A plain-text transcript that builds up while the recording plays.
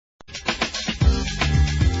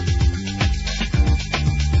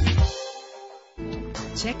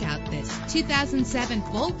Check out this 2007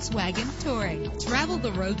 Volkswagen Touareg. Travel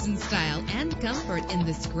the roads in style and comfort in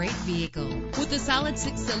this great vehicle with a solid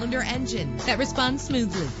 6-cylinder engine that responds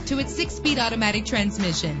smoothly to its 6-speed automatic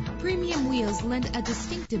transmission. Premium wheels lend a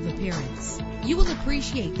distinctive appearance. You will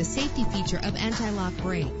appreciate the safety feature of anti-lock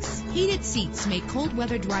brakes. Heated seats make cold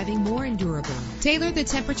weather driving more endurable. Tailor the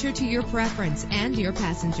temperature to your preference and your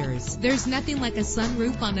passengers. There's nothing like a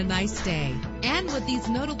sunroof on a nice day. And with these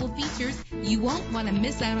notable features, you won't want to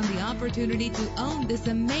miss out on the opportunity to own this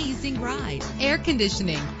amazing ride. Air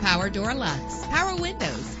conditioning, power door locks, power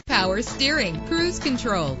windows, power steering, cruise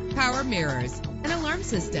control, power mirrors, an alarm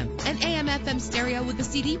system, an AM/FM stereo with a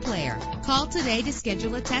CD player. Call today to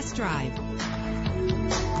schedule a test drive.